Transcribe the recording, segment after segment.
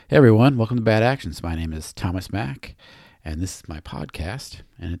Hey everyone, welcome to Bad Actions. My name is Thomas Mack, and this is my podcast,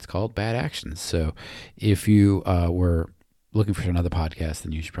 and it's called Bad Actions. So if you were looking for another podcast,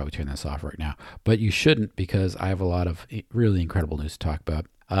 then you should probably turn this off right now. But you shouldn't, because I have a lot of really incredible news to talk about.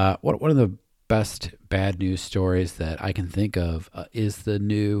 One of the best bad news stories that I can think of is the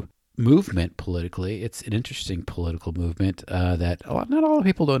new movement politically. It's an interesting political movement that not a lot of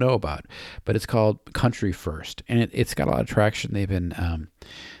people don't know about, but it's called Country First, and it's got a lot of traction. They've been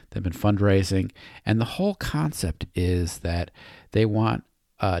fundraising, and the whole concept is that they want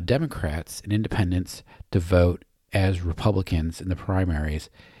Democrats and independents to vote as Republicans in the primaries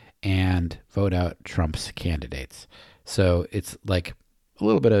and vote out Trump's candidates. So it's like a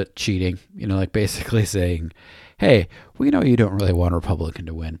little bit of cheating, like basically saying, hey, we know you don't really want a Republican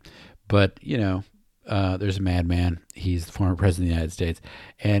to win, but, there's a madman. He's the former president of the United States,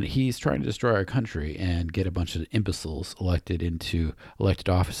 and he's trying to destroy our country and get a bunch of imbeciles elected into elected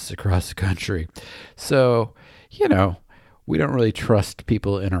offices across the country. So, we don't really trust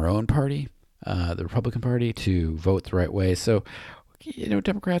people in our own party, the Republican Party, to vote the right way. So,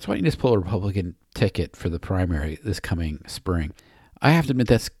 Democrats, why don't you just pull a Republican ticket for the primary this coming spring? I have to admit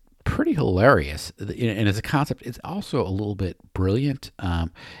that's pretty hilarious, and as a concept, it's also a little bit brilliant.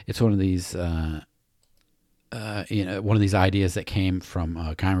 It's one of these, one of these ideas that came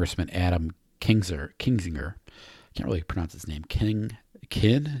from Congressman Adam Kinzinger. I can't really pronounce his name.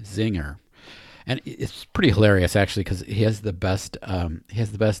 Kinzinger, and it's pretty hilarious actually, because he has the best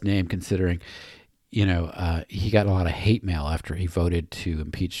name, considering he got a lot of hate mail after he voted to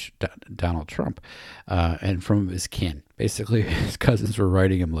impeach Donald Trump, and from his kin. Basically, his cousins were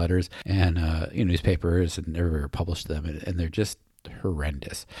writing him letters, and newspapers and everywhere published them, and they're just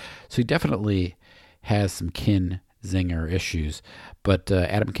horrendous. So he definitely has some Kinzinger issues, but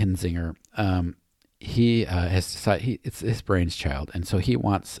Adam Kinzinger, he has decided it's his brain's child, and so he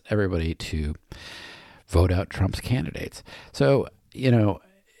wants everybody to vote out Trump's candidates. So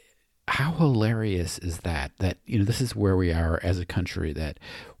how hilarious is that? That this is where we are as a country, that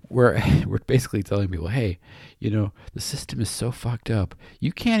we're basically telling people, hey, the system is so fucked up.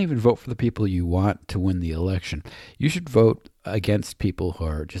 You can't even vote for the people you want to win the election. You should vote against people who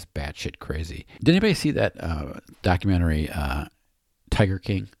are just batshit crazy. Did anybody see that documentary, Tiger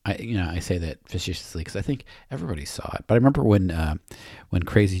King? I say that facetiously because I think everybody saw it. But I remember when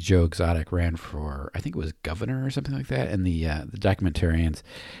Crazy Joe Exotic ran for, I think it was governor or something like that, and the documentarians,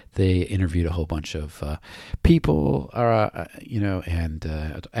 they interviewed a whole bunch of people, and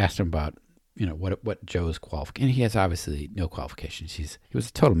asked him about what Joe's qualifications. And he has obviously no qualifications. He was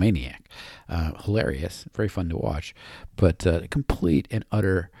a total maniac, hilarious, very fun to watch, but complete and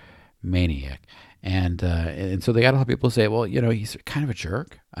utter maniac. And so they got a lot of people say, well, he's kind of a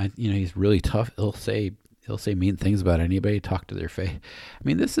jerk. He's really tough. He'll say mean things about anybody, talk to their face. I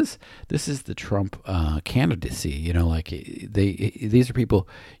mean, this is the Trump candidacy. These are people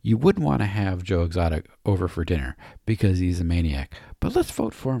you wouldn't want to have Joe Exotic over for dinner because he's a maniac. But let's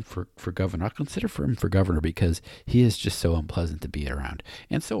vote for him for governor. I'll consider for him for governor because he is just so unpleasant to be around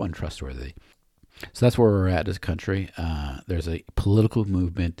and so untrustworthy. So that's where we're at as a country. There's a political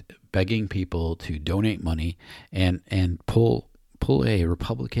movement begging people to donate money and pull a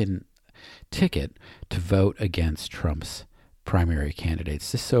Republican ticket to vote against Trump's primary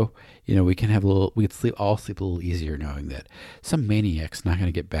candidates, just so we can sleep a little easier knowing that some maniac's not going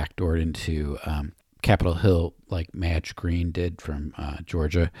to get backdoored into Capitol Hill like Madge Green did from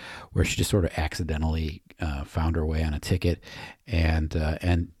Georgia, where she just sort of accidentally found her way on a ticket, and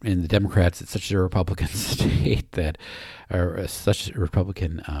the Democrats, it's such a Republican state that, or such a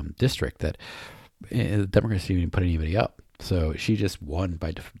Republican district that the Democrats didn't even put anybody up. So she just won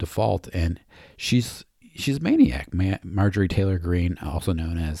by default, and she's a maniac. Marjorie Taylor Greene, also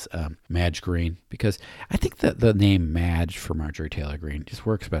known as Madge Green, because I think that the name Madge for Marjorie Taylor Greene just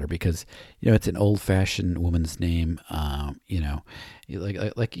works better because it's an old-fashioned woman's name.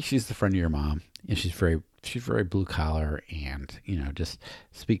 Like she's the friend of your mom, and she's very blue collar, and just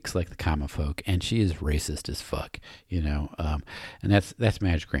speaks like the common folk, and she is racist as fuck. And that's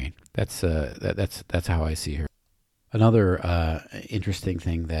Madge Green. That's how I see her. Another interesting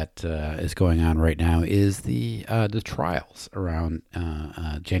thing that is going on right now is the trials around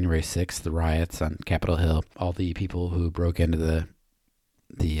January 6th, the riots on Capitol Hill. All the people who broke into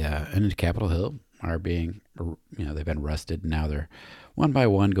into Capitol Hill are being, they've been arrested. Now they're one by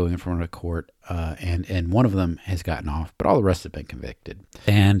one going in front of a court, and one of them has gotten off, but all the rest have been convicted.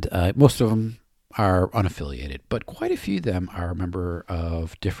 And most of them are unaffiliated, but quite a few of them are a member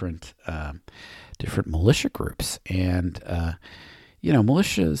of different militia groups. And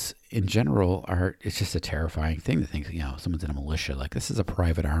militias in general it's just a terrifying thing to think, someone's in a militia. Like, this is a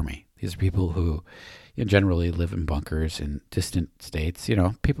private army. These are people who generally live in bunkers in distant states.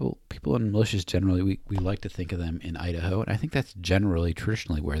 People in militias generally, we like to think of them in Idaho. And I think that's generally,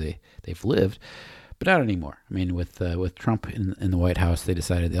 traditionally where they've lived. But not anymore. I mean, with Trump in the White House, they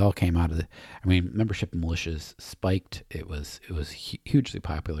decided they all came out of membership in militias spiked. It was hugely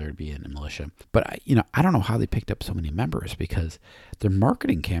popular to be in a militia. But I don't know how they picked up so many members, because their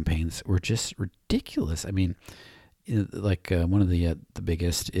marketing campaigns were just ridiculous. I mean, one of the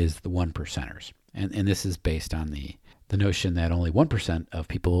biggest is the one percenters, and this is based on the notion that only 1% of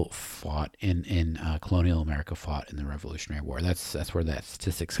people fought in colonial America fought in the Revolutionary War. That's where that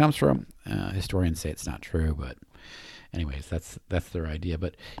statistics comes from. Historians say it's not true, but anyways, that's their idea.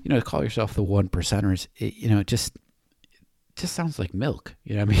 But to call yourself the one percenters, it just sounds like milk.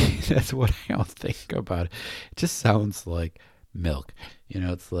 That's what I all think about it. It just sounds like milk.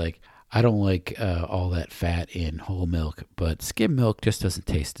 It's like, I don't like all that fat in whole milk, but skim milk just doesn't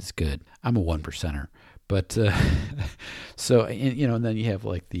taste as good. I'm a one percenter. But so, and then you have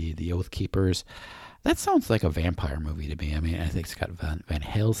like the Oath Keepers. That sounds like a vampire movie to me. I mean, I think it's got Van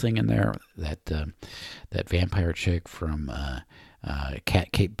Helsing in there, that vampire chick from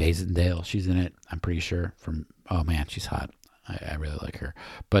Kate Basindale. She's in it, I'm pretty sure. Oh man, she's hot. I really like her.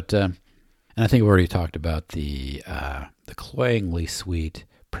 But and I think we've already talked about the cloyingly sweet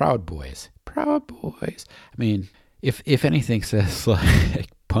Proud Boys. Proud Boys. I mean, if anything says like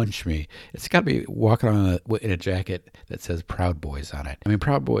punch me, it's got to be walking on in a jacket that says Proud Boys on it. I mean,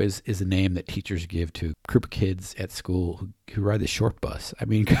 Proud Boys is a name that teachers give to a group of kids at school who ride the short bus. I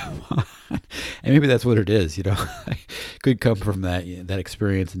mean, come on. And maybe that's what it is, Could come from that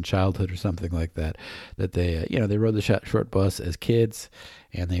experience in childhood or something like that. That they they rode the short bus as kids,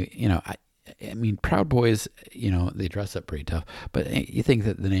 and they I mean, Proud Boys, they dress up pretty tough. But you think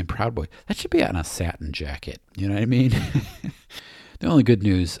that the name Proud Boy, that should be on a satin jacket. You know what I mean? The only good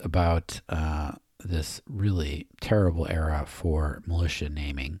news about this really terrible era for militia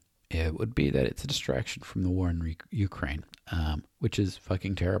naming, it would be that it's a distraction from the war in Ukraine, which is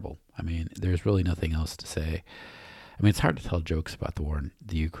fucking terrible. I mean, there's really nothing else to say. I mean, it's hard to tell jokes about the war in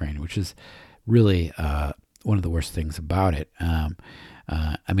the Ukraine, which is really one of the worst things about it.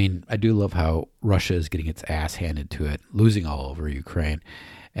 I mean, I do love how Russia is getting its ass handed to it, losing all over Ukraine.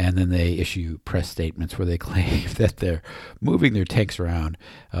 And then they issue press statements where they claim that they're moving their tanks around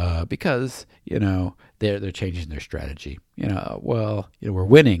because, they're changing their strategy. We're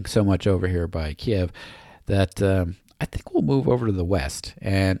winning so much over here by Kiev that I think we'll move over to the west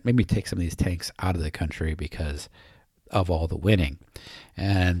and maybe take some of these tanks out of the country because of all the winning.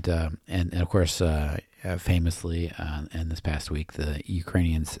 And of course, famously, in this past week, the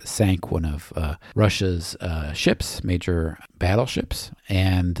Ukrainians sank one of Russia's ships, major battleships,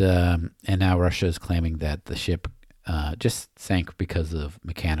 and now Russia is claiming that the ship just sank because of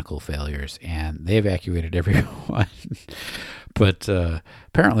mechanical failures, and they evacuated everyone. But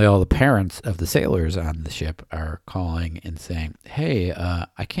apparently, all the parents of the sailors on the ship are calling and saying, "Hey,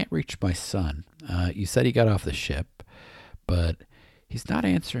 I can't reach my son. You said he got off the ship, but he's not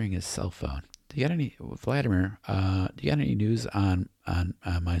answering his cell phone. Do you got any, Vladimir? Do you got any news on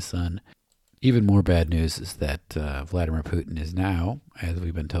my son?" Even more bad news is that Vladimir Putin is now, as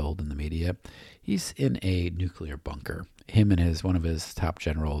we've been told in the media, he's in a nuclear bunker. Him and one of his top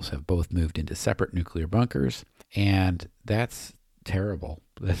generals have both moved into separate nuclear bunkers, and that's terrible.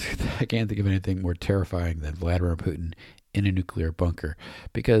 I can't think of anything more terrifying than Vladimir Putin in a nuclear bunker.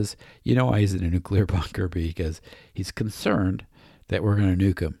 Because why he's in a nuclear bunker? Because he's concerned that we're going to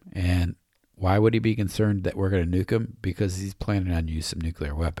nuke him. And why would he be concerned that we're going to nuke him? Because he's planning on using some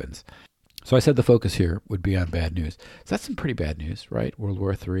nuclear weapons. So I said the focus here would be on bad news. So that's some pretty bad news, right? World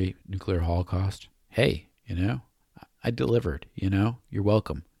War III, nuclear holocaust. Hey, I delivered, you're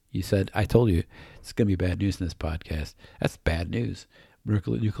welcome. You said, I told you it's going to be bad news in this podcast. That's bad news.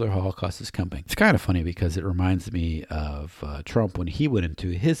 Nuclear holocaust is coming. It's kind of funny because it reminds me of Trump when he went into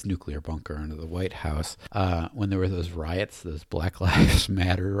his nuclear bunker under the White House when there were those riots, those Black Lives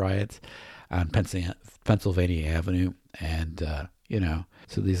Matter riots on Pennsylvania Avenue. And,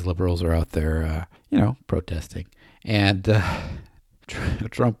 so these liberals are out there, protesting. And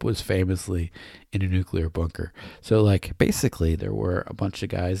Trump was famously in a nuclear bunker. So, basically there were a bunch of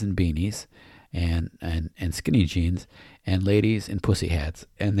guys in beanies and skinny jeans and ladies in pussy hats,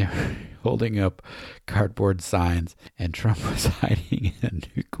 and they're holding up cardboard signs, and Trump was hiding in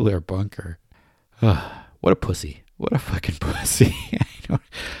a nuclear bunker. What a pussy. What a fucking pussy. I know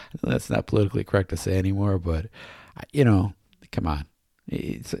that's not politically correct to say anymore, but, come on.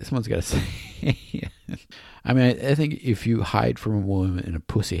 Someone's got to say. I mean, I think if you hide from a woman in a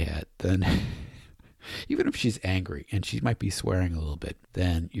pussy hat, then even if she's angry and she might be swearing a little bit,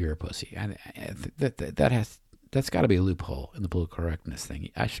 then you're a pussy. That's got to be a loophole in the political correctness thing.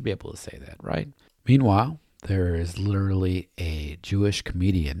 I should be able to say that, right? Meanwhile, there is literally a Jewish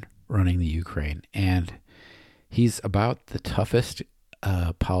comedian running the Ukraine, and he's about the toughest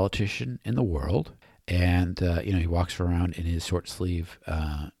politician in the world. And, he walks around in his short sleeve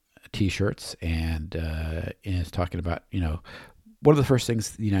T-shirts and is talking about, one of the first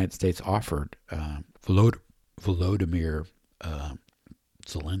things the United States offered Volodymyr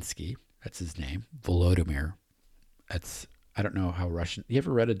Zelensky, that's his name, Volodymyr. I don't know how Russian. You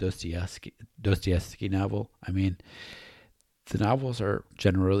ever read a Dostoevsky novel? I mean, the novels are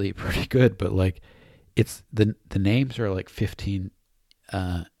generally pretty good, but like, it's the names are like 15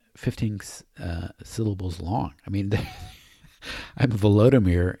 syllables long. I mean,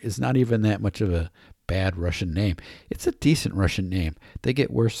 Volodymyr is not even that much of a bad Russian name. It's a decent Russian name. They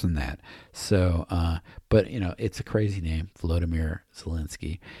get worse than that. So, but it's a crazy name, Volodymyr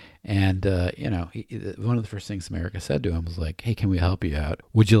Zelensky. And, one of the first things America said to him was like, hey, can we help you out?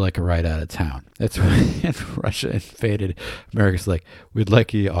 Would you like a ride out of town? That's when Russia invaded. America's like, we'd like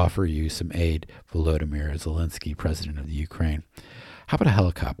to offer you some aid, Volodymyr Zelensky, president of the Ukraine. How about a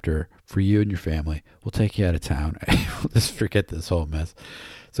helicopter for you and your family? We'll take you out of town. We'll just forget this whole mess.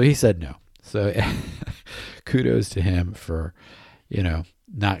 So he said no. So kudos to him for,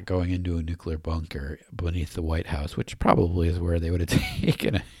 not going into a nuclear bunker beneath the White House, which probably is where they would have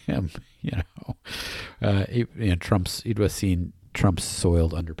taken him. He'd have seen Trump's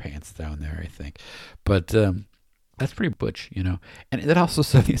soiled underpants down there, I think. But that's pretty butch, And it also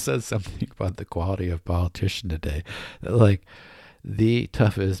says something about the quality of politician today. Like, the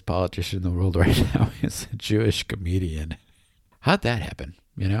toughest politician in the world right now is a Jewish comedian. How'd that happen?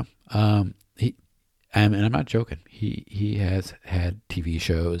 And I'm not joking. He has had TV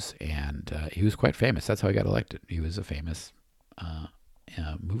shows, and he was quite famous. That's how he got elected. He was a famous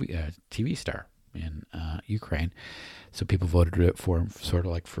TV star in Ukraine. So people voted for him sort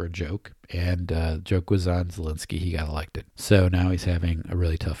of like for a joke. And the joke was on Zelensky. He got elected. So now he's having a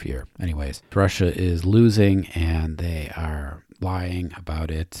really tough year. Anyways, Russia is losing, and they are lying about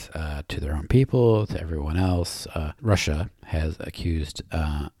it to their own people, to everyone else. Russia has accused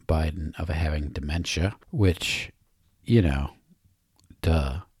Biden of having dementia, which, duh.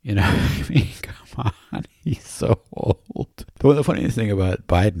 I mean, come on, he's so old. The funniest thing about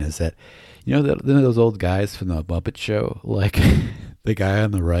Biden is that, those old guys from the Muppet Show, like the guy on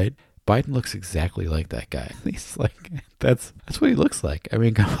the right, Biden looks exactly like that guy. He's like, that's what he looks like. I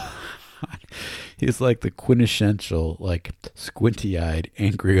mean, come on. He's like the quintessential, like, squinty-eyed,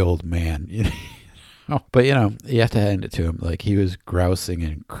 angry old man, But, you have to hand it to him. Like, he was grousing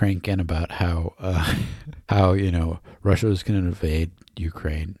and cranking about how Russia was going to invade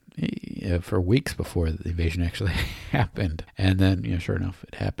Ukraine for weeks before the invasion actually happened. And then, sure enough,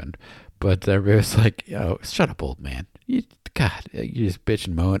 it happened. But everybody was like, shut up, old man. You just bitch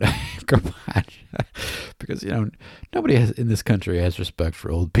and moan. Come on. Because, nobody in this country has respect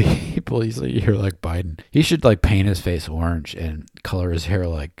for old people. You're like Biden. He should, like, paint his face orange and color his hair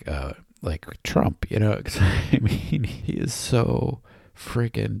like Trump, 'cause, I mean, he is so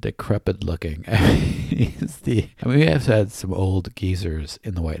freaking decrepit looking. We have had some old geezers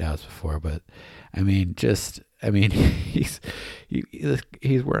in the White House before, but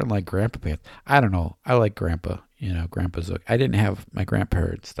he's wearing like grandpa pants. I don't know. I like grandpa. Grandpa's look. I didn't have, my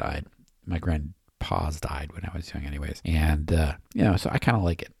grandparents died. My grandpas died when I was young, anyways. And so I kind of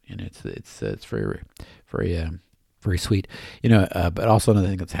like it. It's very, very, very sweet. But also another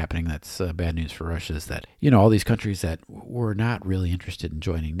thing that's happening that's bad news for Russia is that, all these countries that were not really interested in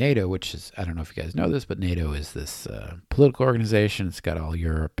joining NATO, which is, I don't know if you guys know this, but NATO is this political organization. It's got all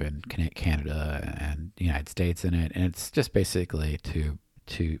Europe and Canada and the United States in it. And it's just basically to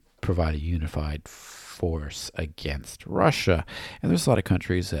provide a unified force against Russia. And there's a lot of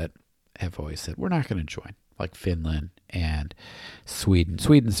countries that have always said, we're not going to join, like Finland and Sweden.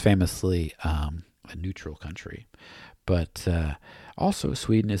 Sweden's famously a neutral country. But also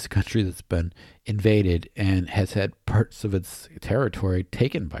Sweden is a country that's been invaded and has had parts of its territory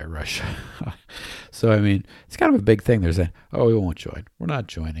taken by Russia. So, it's kind of a big thing. They're saying, we won't join. We're not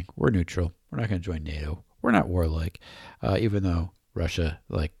joining. We're neutral. We're not going to join NATO. We're not warlike. Even though Russia,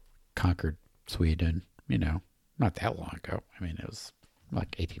 conquered Sweden, not that long ago. It was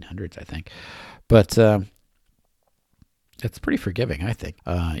like 1800s, I think. But it's pretty forgiving, I think.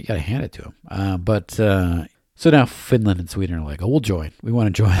 You got to hand it to him. So now Finland and Sweden are like, we'll join. We want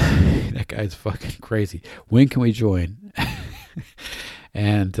to join. That guy's fucking crazy. When can we join?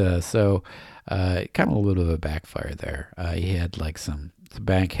 And so kind of a little bit of a backfire there. He had like some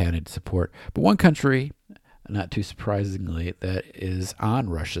backhanded support. But one country, not too surprisingly, that is on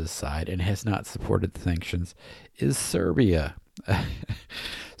Russia's side and has not supported the sanctions is Serbia.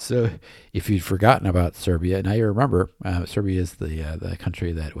 So if you'd forgotten about Serbia, now you remember. Serbia is the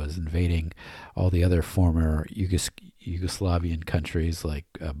country that was invading all the other former Yugoslavian countries like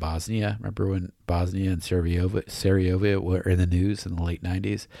Bosnia. Remember when Bosnia and Sarajevo were in the news in the late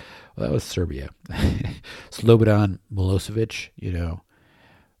 90s? Well, that was Serbia. Slobodan Milosevic,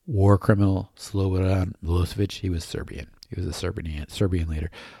 war criminal Slobodan Milosevic, he was Serbian. He was a Serbian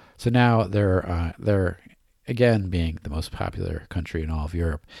leader. So now they're again being the most popular country in all of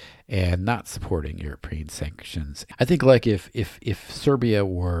Europe and not supporting European sanctions. I think like if Serbia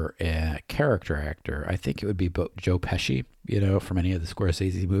were a character actor, I think it would be Joe Pesci, from any of the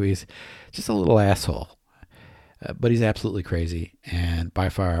Scorsese movies. Just a little asshole. But he's absolutely crazy and by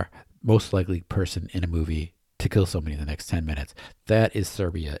far most likely person in a movie to kill somebody in the next 10 minutes. That is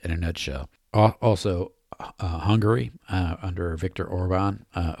Serbia in a nutshell. Also, Hungary under Viktor Orban,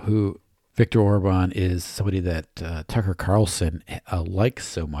 Viktor Orban is somebody that Tucker Carlson likes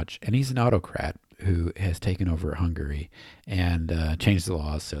so much, and he's an autocrat who has taken over Hungary and changed the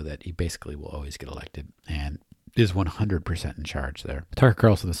laws so that he basically will always get elected and is 100% in charge there. Tucker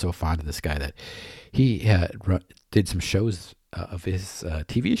Carlson is so fond of this guy that he did some shows of his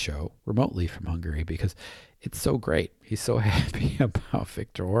TV show remotely from Hungary because it's so great. He's so happy about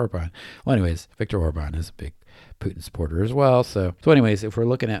Viktor Orban. Well, anyways, Viktor Orban is a big Putin supporter as well. So anyways, if we're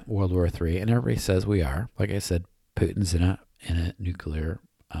looking at World War III, and everybody says we are, like I said, Putin's in a nuclear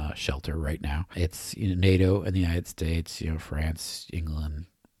shelter right now. It's NATO and the United States, France, England,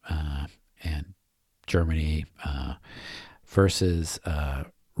 and Germany versus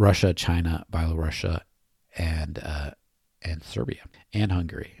Russia, China, Belarus, and Serbia and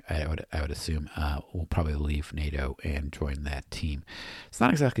Hungary. I would assume will probably leave NATO and join that team. It's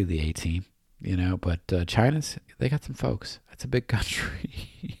not exactly the A team, but China's, they got some folks. It's a big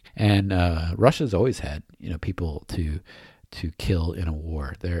country, and Russia's always had people to kill in a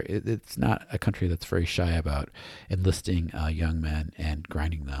war. It's not a country that's very shy about enlisting young men and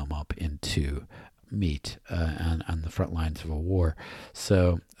grinding them up into meat on the front lines of a war.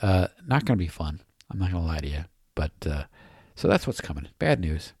 So not going to be fun. I'm not going to lie to you, but. So that's what's coming. Bad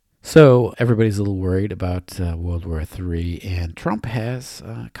news. So everybody's a little worried about World War III, and Trump has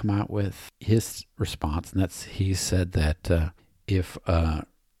come out with his response, and he said that if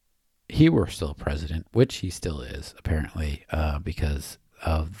he were still president, which he still is apparently because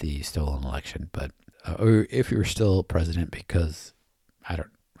of the stolen election, but or if he were still president because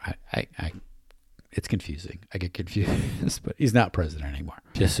it's confusing. I get confused, but he's not president anymore.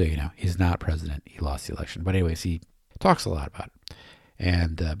 Just so you know, he's not president. He lost the election. But anyways, he talks a lot about it.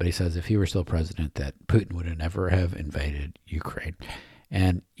 And but he says if he were still president that Putin would never have invaded Ukraine.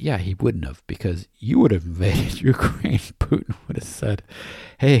 And yeah, he wouldn't have, because you would have invaded Ukraine. Putin would have said,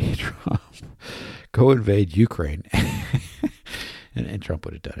 hey, Trump, go invade Ukraine. and Trump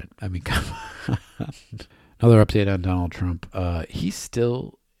would have done it. I mean, come on. Another update on Donald Trump. He's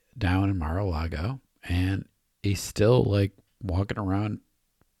still down in Mar-a-Lago, and he's still like walking around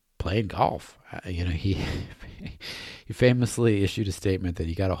playing golf. He famously issued a statement that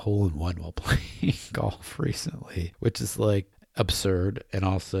he got a hole-in-one while playing golf recently, which is like absurd, and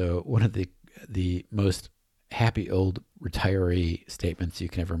also one of the most happy old retiree statements you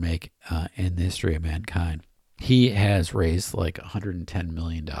can ever make in the history of mankind. He has raised like $110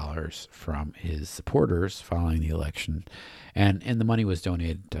 million from his supporters following the election, and the money was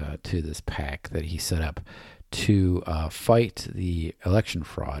donated to this PAC that he set up to fight the election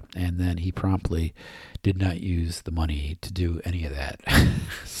fraud, and then he promptly did not use the money to do any of that.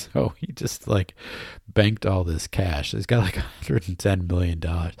 So he just like banked all this cash. He's got like $110 million.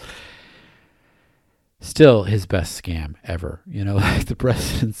 Still his best scam ever. Like the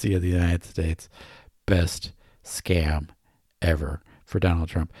presidency of the United States, best scam ever for Donald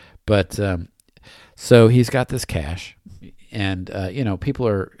Trump. But so he's got this cash, and people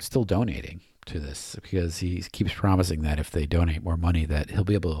are still donating to this because he keeps promising that if they donate more money that he'll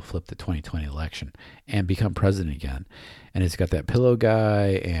be able to flip the 2020 election and become president again. And he's got that pillow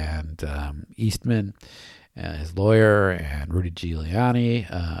guy and Eastman, his lawyer, and Rudy Giuliani,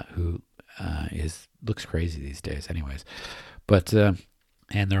 who looks crazy these days anyways. But and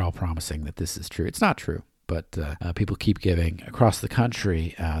they're all promising that this is true. It's not true, but people keep giving. Across the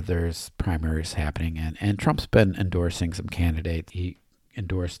country, there's primaries happening, and Trump's been endorsing some candidates. He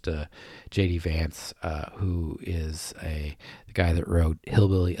endorsed J.D. Vance, who is the guy that wrote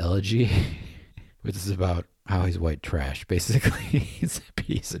Hillbilly Elegy. which is about how he's white trash. Basically, he's a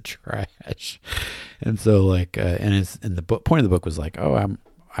piece of trash. And so, like, and the book, point of the book was like,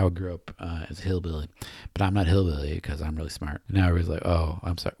 I grew up as a hillbilly, but I'm not hillbilly because I'm really smart. And now everybody's like, oh,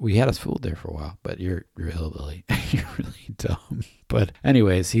 I'm sorry. We had us fooled there for a while, but you're a hillbilly. You're really dumb. But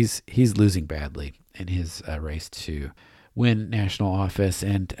anyways, he's losing badly in his race to win national office.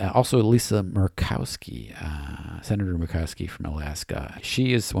 And also Lisa Murkowski, Senator Murkowski from Alaska.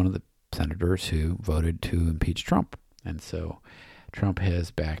 She is one of the senators who voted to impeach Trump. And so Trump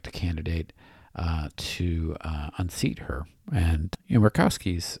has backed a candidate to unseat her. And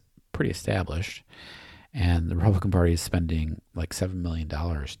Murkowski's pretty established, and the Republican Party is spending like $7 million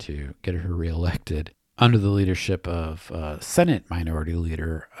to get her reelected under the leadership of Senate Minority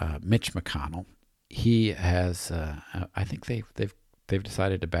Leader Mitch McConnell. He has, I think they've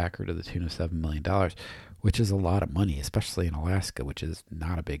decided to back her to the tune of $7 million, which is a lot of money, especially in Alaska, which is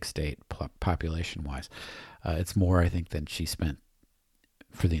not a big state population-wise. It's more, I think, than she spent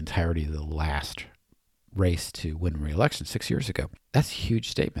for the entirety of the last race to win re-election 6 years ago. That's a huge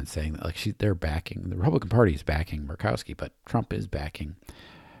statement, saying that like they're backing, the Republican Party is backing Murkowski, but Trump is backing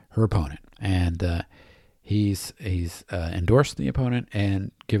her opponent, and he's endorsed the opponent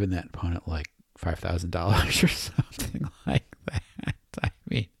and given that opponent like $5,000 or something like that. I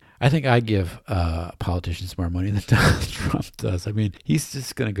mean, I think I give politicians more money than Donald Trump does. I mean, he's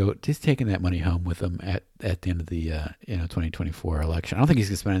just going to he's taking that money home with him at the end of the 2024 election. I don't think he's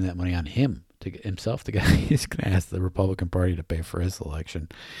going to spend that money on himself. He's going to ask the Republican Party to pay for his election,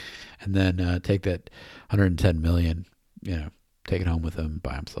 and then take that $110 million, take it home with him,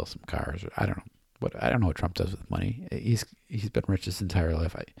 buy himself some cars. I don't know what Trump does with money. He's been rich his entire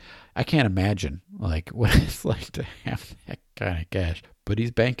life. I can't imagine like what it's like to have that kind of cash. But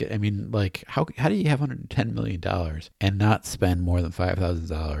he's banking. I mean, like how do you have $110 million and not spend more than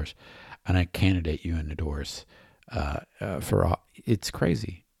 $5,000 on a candidate you endorse? It's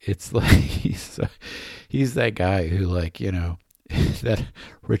crazy. It's like he's that guy who that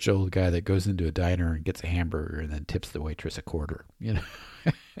rich old guy that goes into a diner and gets a hamburger and then tips the waitress a quarter, and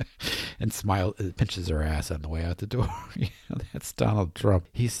pinches her ass on the way out the door. That's Donald Trump.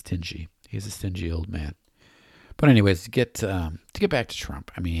 He's stingy. He's a stingy old man. But anyways, to get back to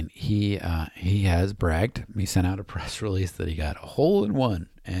Trump, I mean, he has bragged. He sent out a press release that he got a hole in one,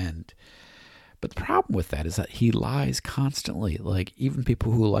 but the problem with that is that he lies constantly. Like even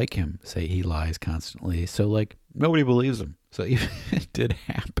people who like him say he lies constantly. So like nobody believes him. So even if it did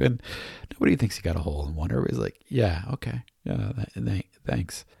happen, nobody thinks he got a hole in one. Everybody's like, yeah, okay, yeah,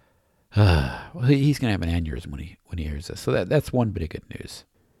 thanks. Well, he's gonna have an aneurysm when he hears this. So that's one bit of good news.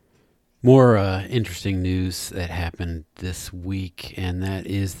 More interesting news that happened this week, and that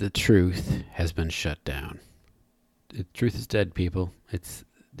is the Truth has been shut down. The Truth is dead, people.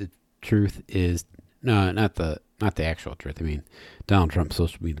 The Truth is not the actual Truth. I mean, Donald Trump's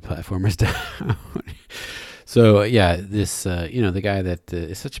social media platform is down. So yeah, this the guy that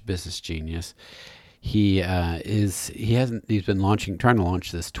is such a business genius. He's been trying to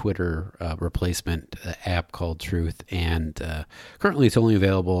launch this Twitter replacement app called Truth, and currently it's only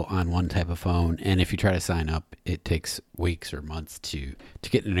available on one type of phone. And if you try to sign up, it takes weeks or months to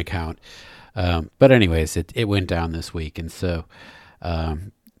get an account. But anyways, it went down this week, and so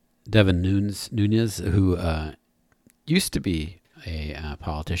Devin Nunes, who used to be a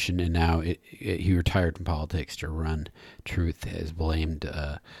politician, and now he retired from politics to run Truth, has blamed,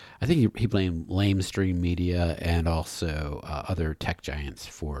 I think he blamed lamestream media and also other tech giants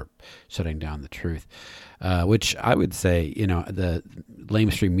for shutting down the Truth, which I would say, the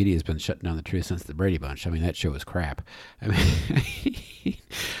lamestream media has been shutting down the Truth since the Brady Bunch. I mean, that show was crap. I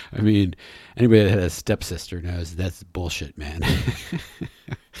mean, anybody that had a stepsister knows that's bullshit, man.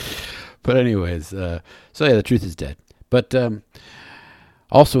 But anyways, so yeah, the Truth is dead. But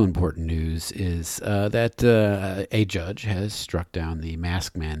also important news is that a judge has struck down the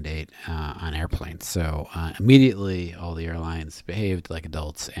mask mandate on airplanes. So immediately all the airlines behaved like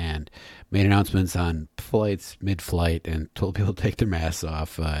adults and made announcements on flights mid-flight and told people to take their masks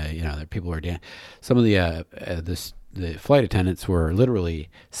off. That people were some of the flight attendants were literally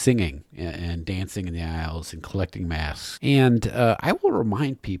singing and dancing in the aisles and collecting masks. And I will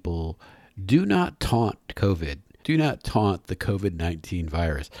remind people, do not taunt COVID. Do not taunt the COVID-19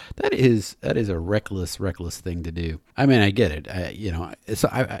 virus. That is a reckless thing to do. I mean, I get it.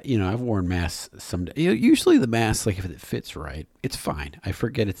 I've worn masks some. Usually the mask, like if it fits right, it's fine. I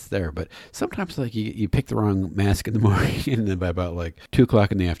forget it's there, but sometimes like you pick the wrong mask in the morning, and then by about like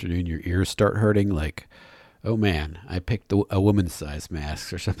 2:00 in the afternoon, your ears start hurting. Like, oh man, I picked a woman's size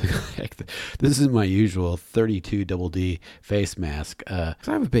mask or something like that. This is my usual 32 double D face mask. 'Cause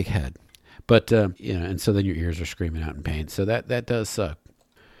I have a big head. But, and so then your ears are screaming out in pain. So that does suck.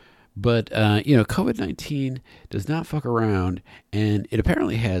 But, COVID-19 does not fuck around, and it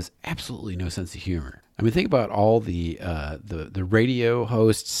apparently has absolutely no sense of humor. I mean, think about all the radio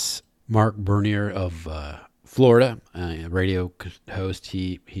hosts. Mark Bernier of Florida, a radio host,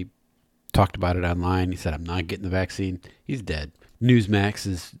 he talked about it online. He said, I'm not getting the vaccine. He's dead.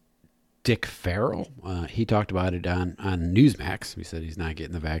 Newsmax's Dick Farrell, he talked about it on Newsmax. He said he's not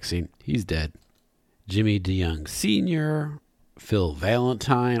getting the vaccine. He's dead. Jimmy DeYoung Sr., Phil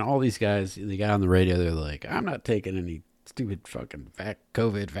Valentine, all these guys, they got on the radio. They're like, I'm not taking any stupid fucking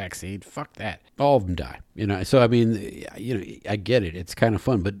COVID vaccine. Fuck that. All of them die. So I mean, I get it. It's kind of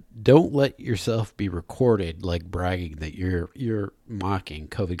fun, but don't let yourself be recorded like bragging that you're mocking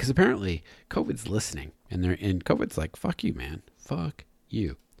COVID, because apparently COVID's listening, and COVID's like, fuck you, man. Fuck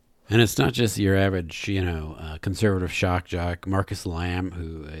you. And it's not just your average, conservative shock jock. Marcus Lamb,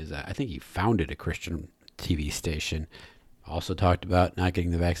 who is, I think he founded a Christian TV station, also talked about not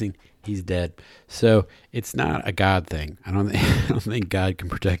getting the vaccine. He's dead. So it's not a God thing. I don't think God can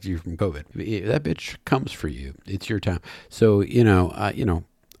protect you from COVID. That bitch comes for you. It's your time. So, I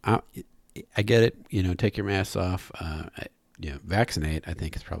get it. Take your mask off. Vaccinate, I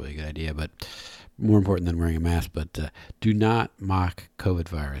think is probably a good idea, but more important than wearing a mask. But do not mock COVID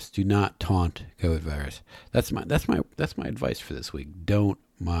virus. Do not taunt COVID virus. That's my advice for this week. Don't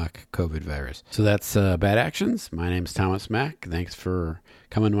mock COVID virus. So that's Bad Actions. My name's Thomas Mack. Thanks for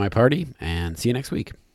coming to my party, and see you next week.